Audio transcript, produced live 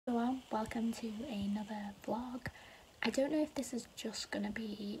Everyone, welcome to another vlog. I don't know if this is just gonna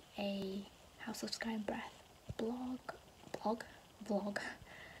be a House of Sky and Breath vlog,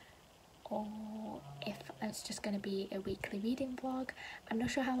 or if it's just gonna be a weekly reading vlog. I'm not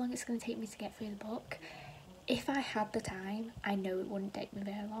sure how long it's gonna take me to get through the book. If I had the time, I know it wouldn't take me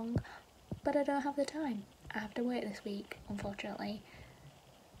very long, but I don't have the time. I have to work this week, unfortunately.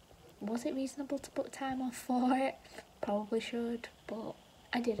 Was it reasonable to book time off for it? Probably should, but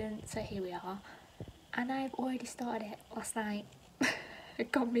I didn't, so here we are. And I've already started it last night. It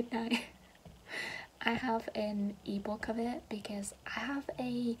got midnight. I have an ebook of it because I have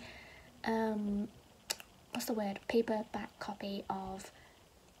a paperback copy of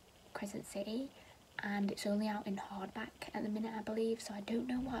Crescent City, and it's only out in hardback at the minute, I believe, so I don't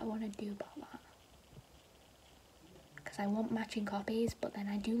know what I want to do about that. Because I want matching copies, but then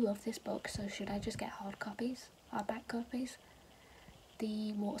I do love this book, so should I just get hardback copies?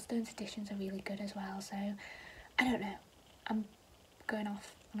 The Waterstones editions are really good as well, so I don't know. I'm going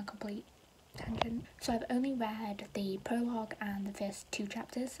off on a complete tangent. So I've only read the prologue and the first 2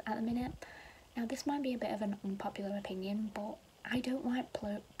 chapters at the minute. Now this might be a bit of an unpopular opinion, but I don't like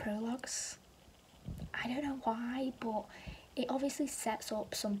prologues. I don't know why, but it obviously sets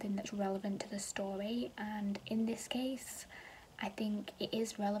up something that's relevant to the story, and in this case I think it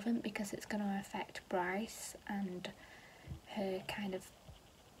is relevant because it's going to affect Bryce and her kind of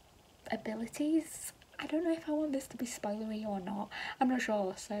abilities. I don't know if I want this to be spoilery or not, I'm not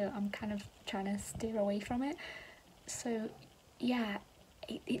sure, so I'm kind of trying to steer away from it. So yeah,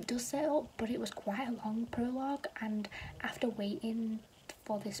 it does set up, but it was quite a long prologue, and after waiting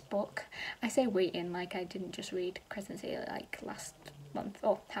for this book, I say waiting like I didn't just read Crescent City like last month,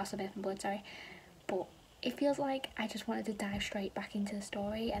 or House of Earth and Blood, sorry, but it feels like I just wanted to dive straight back into the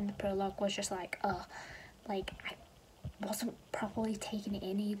story, and the prologue was just like, like I wasn't properly taking it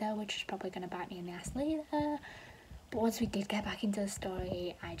in either, which is probably going to bite me in the ass later. But once we did get back into the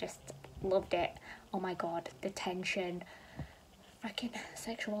story, I just loved it. Oh my god, the tension, freaking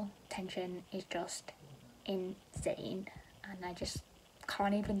sexual tension is just insane, and I just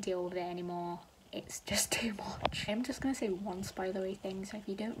can't even deal with it anymore. It's just too much. I'm just gonna say one spoilery thing, so if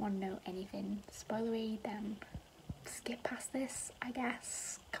you don't want to know anything spoilery, then skip past this, I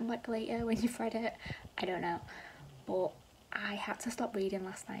guess. Come back later when you've read it. I don't know. But I had to stop reading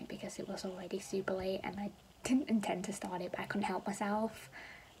last night because it was already super late, and I didn't intend to start it, but I couldn't help myself.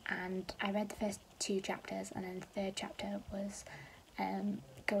 And I read the first 2 chapters, and then the 3rd chapter was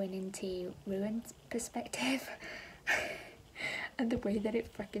going into Ruin's perspective. And the way that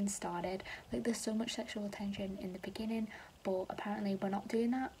it freaking started, like there's so much sexual tension in the beginning, but apparently we're not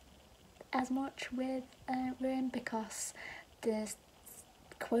doing that as much with Ruin, because the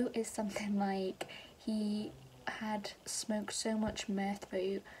quote is something like he had smoked so much mirth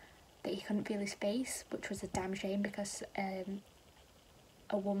through that he couldn't feel his face, which was a damn shame because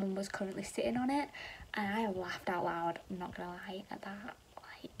a woman was currently sitting on it, and I laughed out loud, I'm not gonna lie, at that.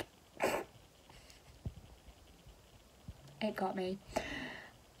 Like, it got me.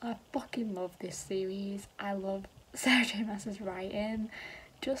 I fucking love this series. I love Sarah J Maas's writing.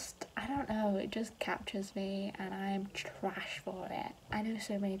 Just, I don't know, it just captures me, and I'm trash for it. I know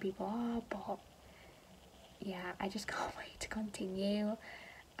so many people are, but yeah, I just can't wait to continue.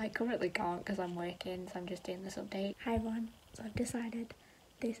 I currently can't because I'm working, so I'm just doing this update. Hi everyone, so I've decided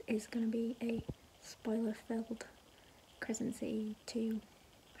this is going to be a spoiler-filled Crescent City 2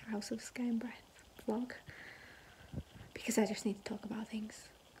 House of Sky and Breath vlog, because I just need to talk about things.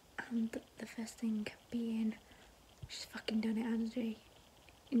 And the first thing being, she's fucking done it, hasn't she?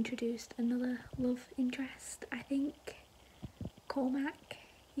 Introduced another love interest, I think. Cormac,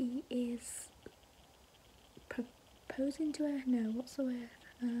 he is proposing to her, no, what's the word?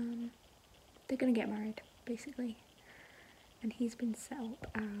 They're gonna get married, basically. And he's been set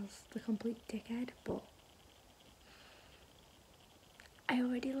up as the complete dickhead, but I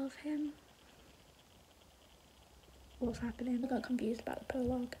already love him. What's happening? I got confused about the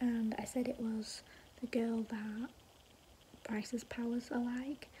prologue, and I said it was the girl that Bryce's powers are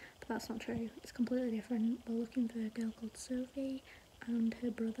like, but that's not true. It's completely different. We're looking for a girl called Sophie and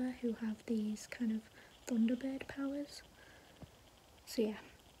her brother who have these kind of Thunderbird powers. So yeah,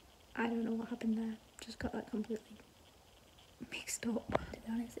 I don't know what happened there, just got that completely mixed up. To be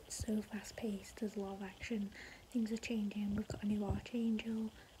honest, it's so fast paced, there's a lot of action, things are changing, we've got a new Archangel,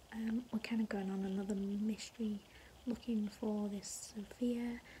 we're kind of going on another mystery looking for this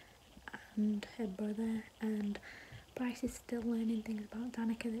Sophia and her brother, and Bryce is still learning things about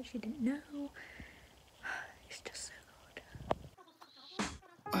Danica that she didn't know. It's just so good.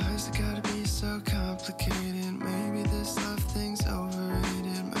 Why is it gotta be so complicated? Maybe this love thing's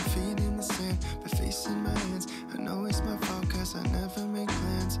overrated. My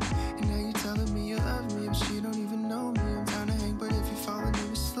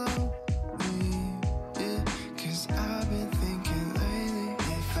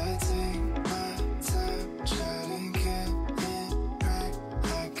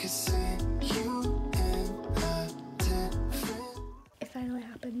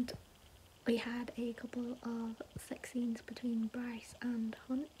had a couple of sex scenes between Bryce and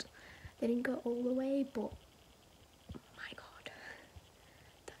Hunt. They didn't go all the way, but my god,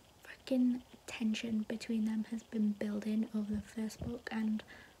 the freaking tension between them has been building over the first book and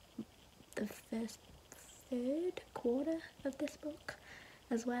the first third quarter of this book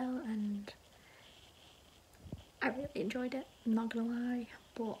as well, and I really enjoyed it, I'm not gonna lie,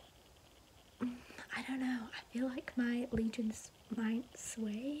 but I don't know, I feel like my allegiance might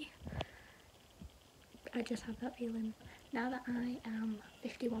sway. I just have that feeling. Now that I am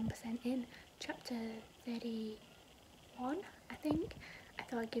 51% in chapter 31, I think, I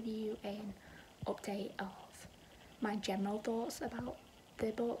thought I'd give you an update of my general thoughts about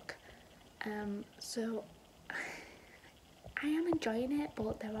the book. So I am enjoying it,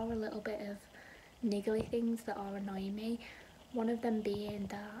 but there are a little bit of niggly things that are annoying me. One of them being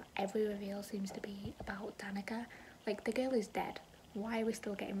that every reveal seems to be about Danica. Like, the girl is dead, why are we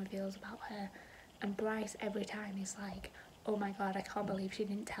still getting reveals about her? And Bryce every time is like, oh my god, I can't believe she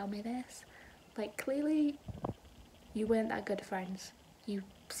didn't tell me this. Like, clearly you weren't that good friends, you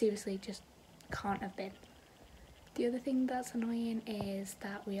seriously just can't have been. The other thing that's annoying is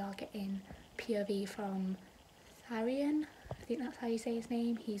that we are getting POV from Tharian, I think that's how you say his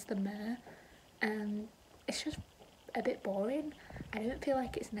name, he's the mayor, and it's just a bit boring. I don't feel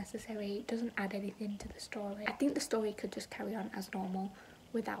like it's necessary, it doesn't add anything to the story. I think the story could just carry on as normal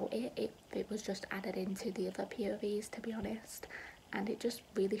without it if it was just added into the other POVs, to be honest, and it just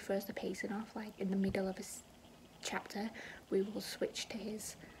really throws the pacing off. Like, in the middle of a chapter we will switch to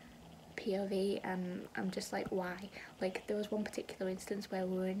his POV and I'm just like, why? Like, there was one particular instance where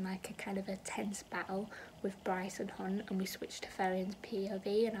we were in like a kind of a tense battle with Bryce and Hunt and we switched to Ferian's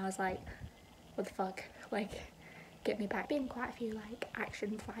POV and I was like, what the fuck, like, get me back. Been quite a few like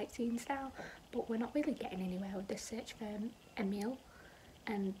action fight scenes now, but we're not really getting anywhere with this search for Emil,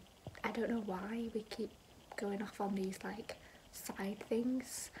 and I don't know why we keep going off on these like side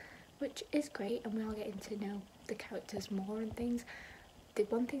things, which is great and we are getting to know the characters more and things. The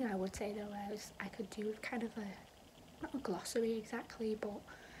one thing I would say though is I could do with kind of a, not a glossary exactly, but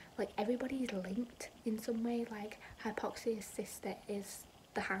like everybody's linked in some way. Like, Hypoxia's sister is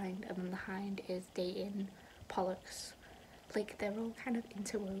the Hind and then the Hind is dating Pollux. Like, they're all kind of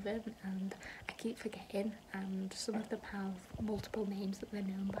interwoven and I keep forgetting, and some of them have multiple names that they're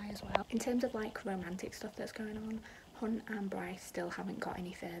known by as well. In terms of like romantic stuff that's going on, Hunt and Bryce still haven't got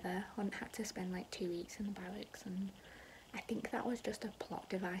any further. Hunt had to spend like 2 weeks in the barracks and I think that was just a plot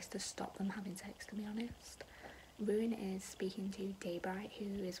device to stop them having sex, to be honest. Ruin is speaking to Daybright,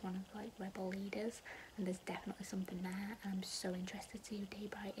 who is one of the like rebel leaders, and there's definitely something there and I'm so interested to see who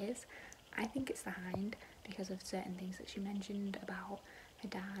Daybright is. I think it's the Hind because of certain things that she mentioned about her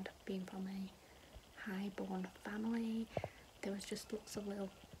dad being from a high-born family. There was just lots of little...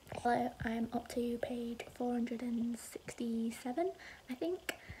 Hello, I'm up to page 467, I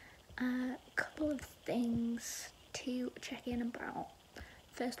think. A couple of things to check in about.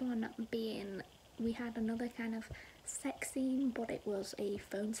 First one being, we had another kind of sex scene, but it was a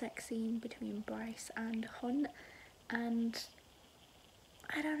phone sex scene between Bryce and Hunt, and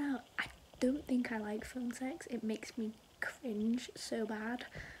I don't know, I don't think I like phone sex. It makes me cringe so bad.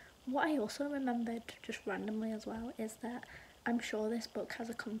 What I also remembered just randomly as well is that I'm sure this book has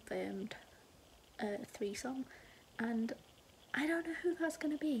a confirmed threesome, and I don't know who that's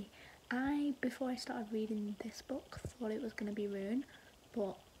going to be. Before I started reading this book, thought it was going to be Ruin,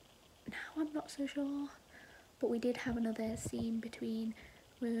 but now I'm not so sure. But we did have another scene between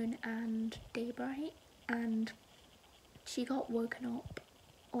Ruin and Daybright, and she got woken up,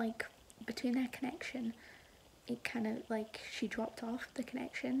 like, between their connection, it kind of, like, she dropped off the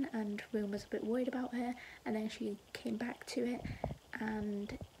connection and Ruin was a bit worried about her, and then she came back to it,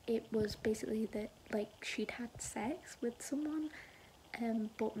 and it was basically that, like, she'd had sex with someone,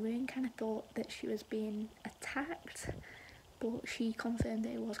 but Ruin kind of thought that she was being attacked, but she confirmed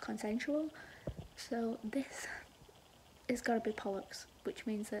that it was consensual. So this has got to be Pollux, which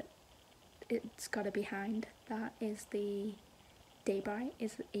means that it's got to be Hind. That is the Daybright,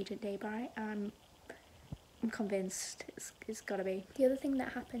 is Agent Daybright. I'm convinced it's got to be. The other thing that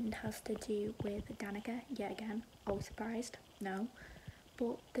happened has to do with Danica, yet again. Are we surprised? No.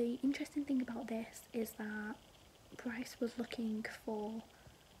 But the interesting thing about this is that Bryce was looking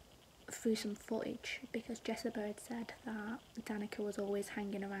through some footage, because Jessica had said that Danica was always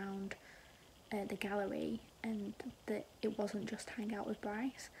hanging around the gallery and that it wasn't just hang out with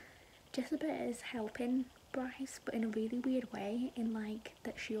Bryce. Jessica is helping Bryce, but in a really weird way, in like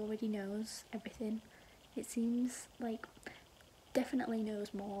that she already knows everything. It seems like definitely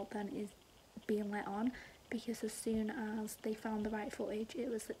knows more than is being let on. because as soon as they found the right footage, it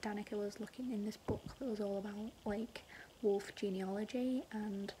was that Danica was looking in this book that was all about like wolf genealogy,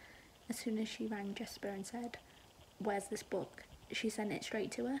 and as soon as she rang Jesper and said, "Where's this book?" she sent it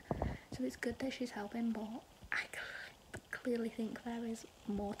straight to her. So it's good that she's helping, but I clearly think there is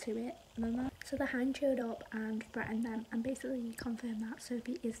more to it than that. So the Hind showed up and threatened them and basically confirmed that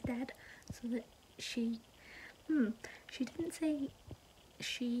Sophie is dead, so that she didn't say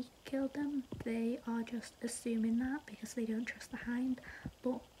she killed them. They are just assuming that because they don't trust the Hind.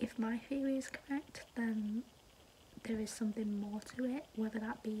 But if my theory is correct, then there is something more to it, whether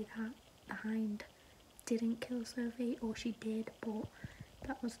that be that the Hind didn't kill Sophie or she did, but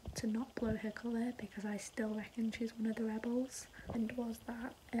that was to not blow her cover, because I still reckon she's one of the rebels. And was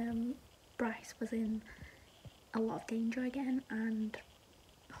that Bryce was in a lot of danger again, and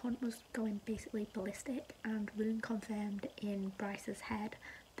Hunt was going basically ballistic, and Rune confirmed in Bryce's head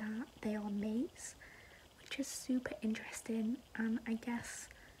that they are mates, which is super interesting. And I guess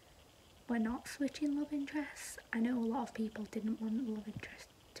we're not switching love interests. I know a lot of people didn't want love interest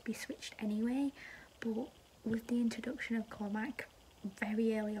to be switched anyway, but with the introduction of Cormac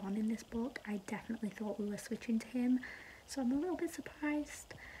very early on in this book, I definitely thought we were switching to him, so I'm a little bit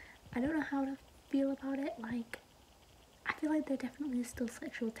surprised. I don't know how to feel about it. Like, I feel like there definitely is still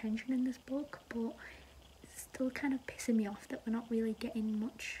sexual tension in this book, but it's still kind of pissing me off that we're not really getting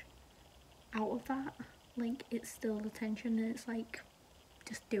much out of that. Like, it's still the tension, and it's like,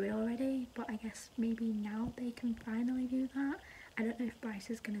 just do it already. But I guess maybe now they can finally do that. I don't know if Bryce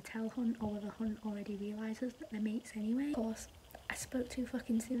is going to tell Hunt, or whether Hunt already realises that they're mates anyway. Of course, I spoke too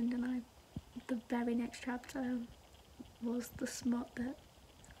fucking soon, didn't I? The very next chapter was the smut that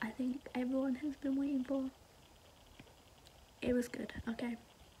I think everyone has been waiting for. It was good, okay?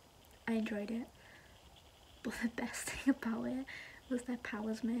 I enjoyed it. But the best thing about it was their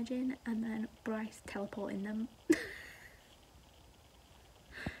powers merging and then Bryce teleporting them.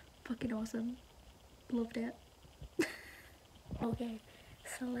 Fucking awesome. Loved it. Okay,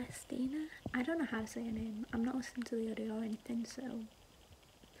 Celestina? I don't know how to say her name. I'm not listening to the audio or anything, so...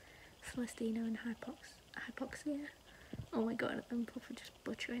 Celestina and Hypoxia? Oh my god, I'm probably just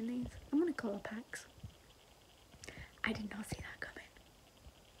butchering these. I'm gonna call her Pax. I did not see that coming.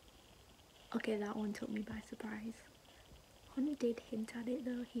 Okay, that one took me by surprise. Hunt did hint at it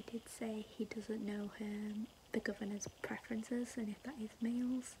though. He did say he doesn't know the governor's preferences and if that is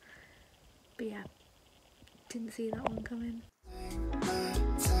males. But yeah, didn't see that one coming.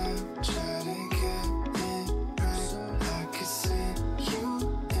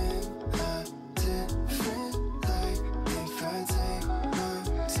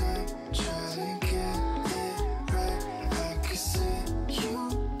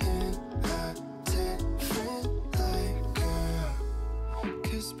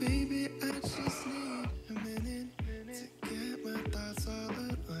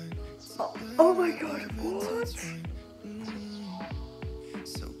 Oh my god, what?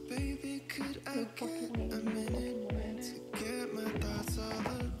 So baby, could I get a minute to get my thoughts all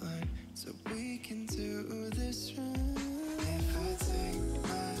aligned so we can do this right? If I take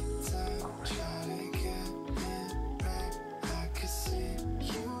my time, try to get it right, I could see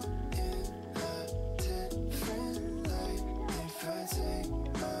you in a different light. If I take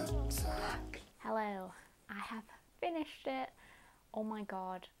my time. Hello, I have finished it. Oh my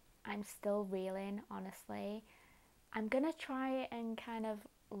god. I'm still reeling, honestly. I'm gonna try and kind of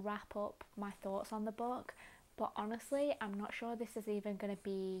wrap up my thoughts on the book, but honestly, I'm not sure this is even gonna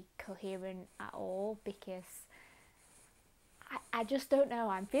be coherent at all, because I just don't know.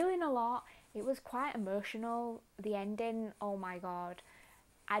 I'm feeling a lot. It was quite emotional. The ending, oh my god.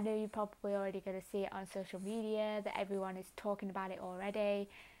 I know you're probably already gonna see it on social media, that everyone is talking about it already.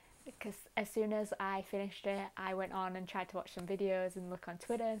 Because as soon as I finished it, I went on and tried to watch some videos and look on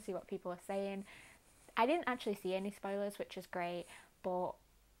Twitter and see what people were saying. I didn't actually see any spoilers, which is great, but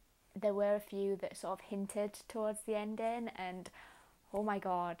there were a few that sort of hinted towards the ending, and oh my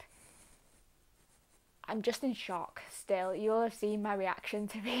god, I'm just in shock still. You'll have seen my reaction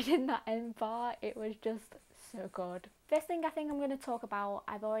to reading that end part. It was just so good. First thing I think I'm going to talk about,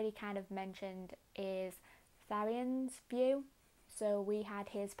 I've already kind of mentioned, is Tharion's view. So we had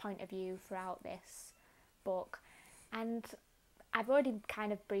his point of view throughout this book, and I've already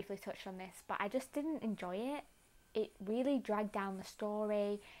kind of briefly touched on this, but I just didn't enjoy it. It really dragged down the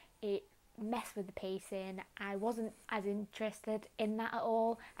story, it messed with the pacing. I wasn't as interested in that at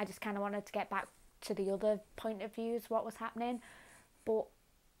all. I just kind of wanted to get back to the other point of views, what was happening. But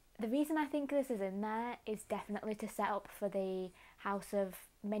the reason I think this is in there is definitely to set up for the House of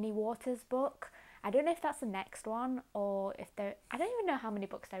Many Waters book. I don't know if that's the next one, or if there... I don't even know how many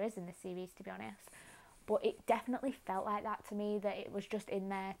books there is in this series, to be honest. but it definitely felt like that to me, that it was just in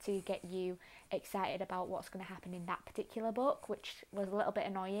there to get you excited about what's going to happen in that particular book, which was a little bit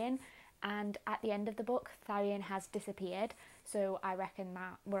annoying. And at the end of the book, Tharian has disappeared, so I reckon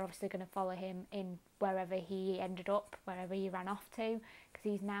that we're obviously going to follow him in wherever he ended up, wherever he ran off to, because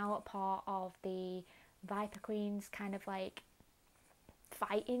he's now a part of the Viper Queen's kind of like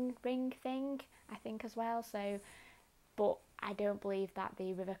fighting ring thing, I think, as well. So, but I don't believe that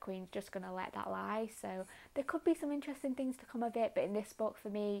the River Queen's just going to let that lie, so there could be some interesting things to come of it, but in this book, for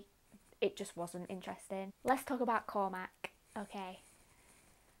me, it just wasn't interesting. Let's talk about Cormac. Okay,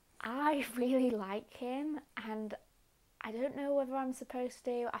 I really like him, and I don't know whether I'm supposed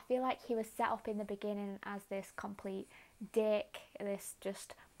to. I feel like he was set up in the beginning as this complete dick, this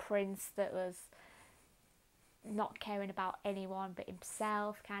just prince that was not caring about anyone but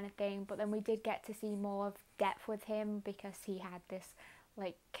himself kind of thing, but then we did get to see more of depth with him because he had this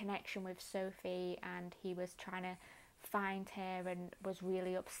like connection with Sophie, and he was trying to find her and was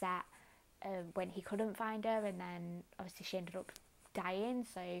really upset when he couldn't find her, and then obviously she ended up dying,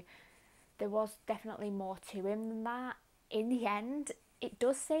 so there was definitely more to him than that. In the end, it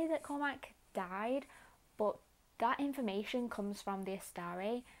does say that Cormac died, but that information comes from the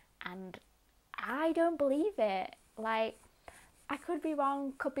Astari, and I don't believe it. Like, I could be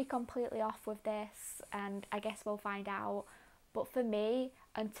wrong, could be completely off with this, and I guess we'll find out. But for me,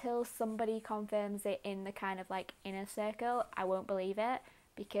 until somebody confirms it in the kind of like inner circle, I won't believe it,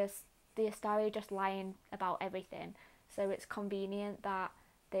 because the Astari are just lying about everything. So it's convenient that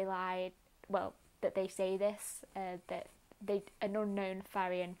they lied, well, that they say this, that an unknown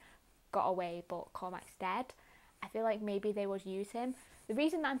Tharian got away but Cormac's dead. I feel like maybe they would use him. The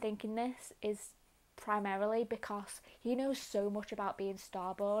reason that I'm thinking this is primarily because he knows so much about being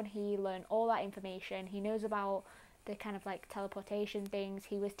starborn. He learned all that information. He knows about the kind of like teleportation things.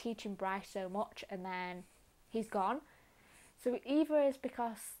 He was teaching Bryce so much, and then he's gone. So either is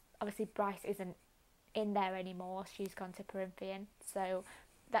because obviously Bryce isn't in there anymore, she's gone to Perinthian, so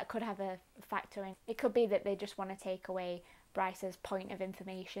that could have a factor in. It could be that they just want to take away Bryce's point of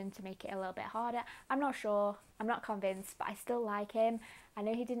information to make it a little bit harder. I'm not sure, I'm not convinced, but I still like him. I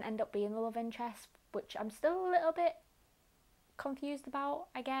know he didn't end up being the love interest, which I'm still a little bit confused about,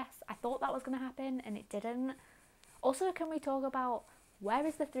 I guess. I thought that was going to happen and it didn't. Also, can we talk about where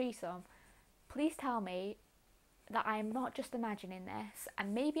is the threesome? Please tell me that I'm not just imagining this,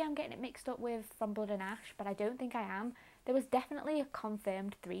 and maybe I'm getting it mixed up with From Blood and Ash, but I don't think I am. There was definitely a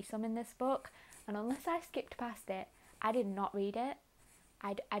confirmed threesome in this book, and unless I skipped past it, I did not read it.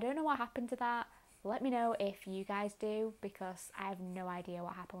 I don't know what happened to that. Let me know if you guys do, because I have no idea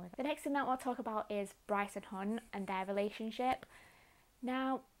what happened with it. The next thing that we'll talk about is Bryce and Hunt and their relationship.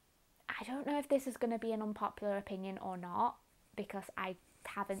 Now, I don't know if this is going to be an unpopular opinion or not, because I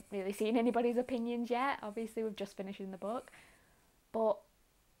haven't really seen anybody's opinions yet. Obviously, we've just finished the book. But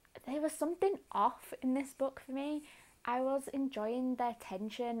there was something off in this book for me. I was enjoying their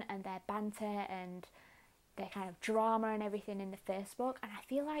tension and their banter and their kind of drama and everything in the first book, and I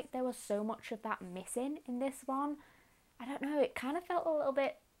feel like there was so much of that missing in this one. I don't know, it kind of felt a little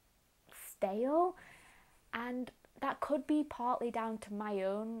bit stale, and that could be partly down to my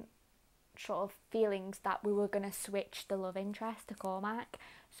own sort of feelings that we were going to switch the love interest to Cormac,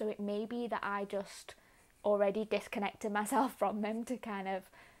 so it may be that I just already disconnected myself from them to kind of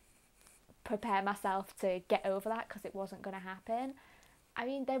prepare myself to get over that, because it wasn't going to happen. I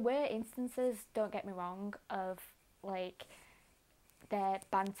mean, there were instances, don't get me wrong, of like their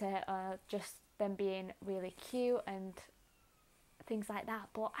banter or just them being really cute and things like that,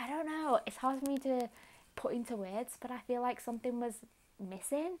 but I don't know, it's hard for me to put into words, but I feel like something was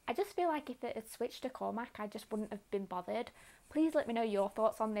missing. I just feel like if it had switched to Cormac, I just wouldn't have been bothered. Please let me know your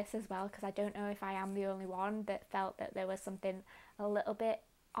thoughts on this as well, because I don't know if I am the only one that felt that there was something a little bit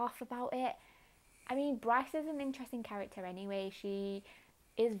off about it. I mean, Bryce is an interesting character anyway. She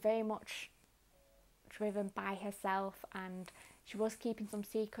is very much driven by herself, and she was keeping some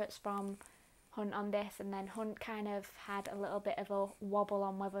secrets from Hunt on this, and then Hunt kind of had a little bit of a wobble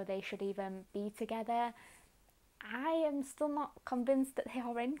on whether they should even be together. I am still not convinced that they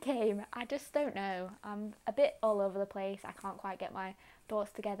are endgame. I just don't know. I'm a bit all over the place. I can't quite get my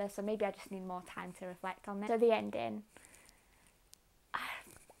thoughts together, so maybe I just need more time to reflect on this. So the ending.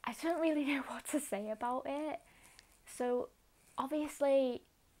 I don't really know what to say about it. So obviously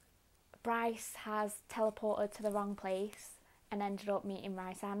Bryce has teleported to the wrong place and ended up meeting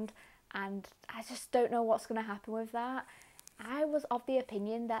Rysand, and I just don't know what's going to happen with that. I was of the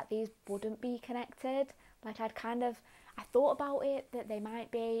opinion that these wouldn't be connected. Like, I thought about it that they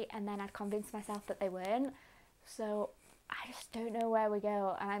might be, and then I'd convinced myself that they weren't. So I just don't know where we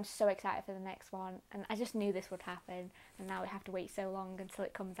go, and I'm so excited for the next one. And I just knew this would happen, and now we have to wait so long until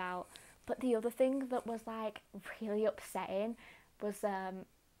it comes out. But the other thing that was like really upsetting was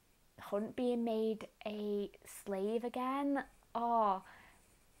Hunt being made a slave again. Oh,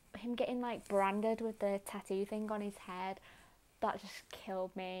 him getting like branded with the tattoo thing on his head. That just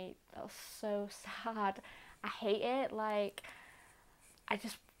killed me. That was so sad. I hate it. Like, I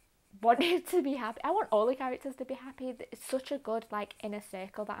just want him to be happy. I want all the characters to be happy. It's such a good like inner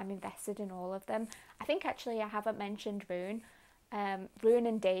circle that I'm invested in all of them. I think actually I haven't mentioned Rune. Rune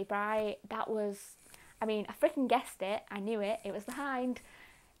and Daybri, that was, I mean, I freaking guessed it. I knew it. It was the Hind.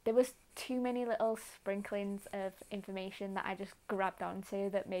 There was too many little sprinklings of information that I just grabbed onto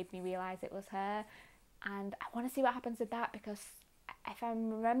that made me realise it was her. And I want to see what happens with that, because if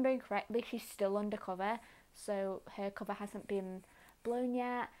I'm remembering correctly, she's still undercover. So her cover hasn't been blown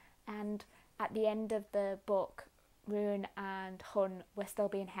yet. And at the end of the book, Rune and Hun were still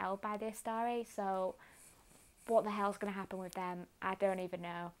being held by the Astari. So what the hell's going to happen with them? I don't even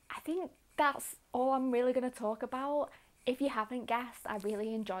know. I think that's all I'm really going to talk about. If you haven't guessed, I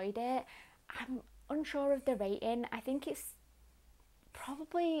really enjoyed it. I'm unsure of the rating. I think it's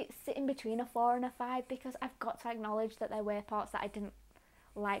probably sitting between a 4 and a 5, because I've got to acknowledge that there were parts that I didn't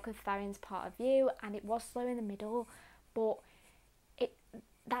like with Tharin's part of view, and it was slow in the middle, but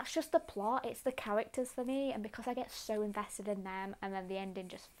that's just the plot. It's the characters for me, and because I get so invested in them, and then the ending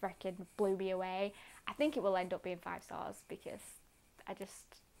just freaking blew me away, I think it will end up being 5 stars, because I just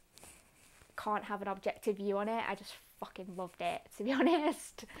can't have an objective view on it. I just fucking loved it, to be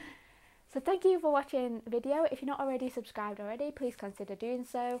honest. So thank you for watching the video. If you're not already subscribed already, please consider doing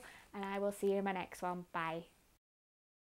so, and I will see you in my next one. Bye.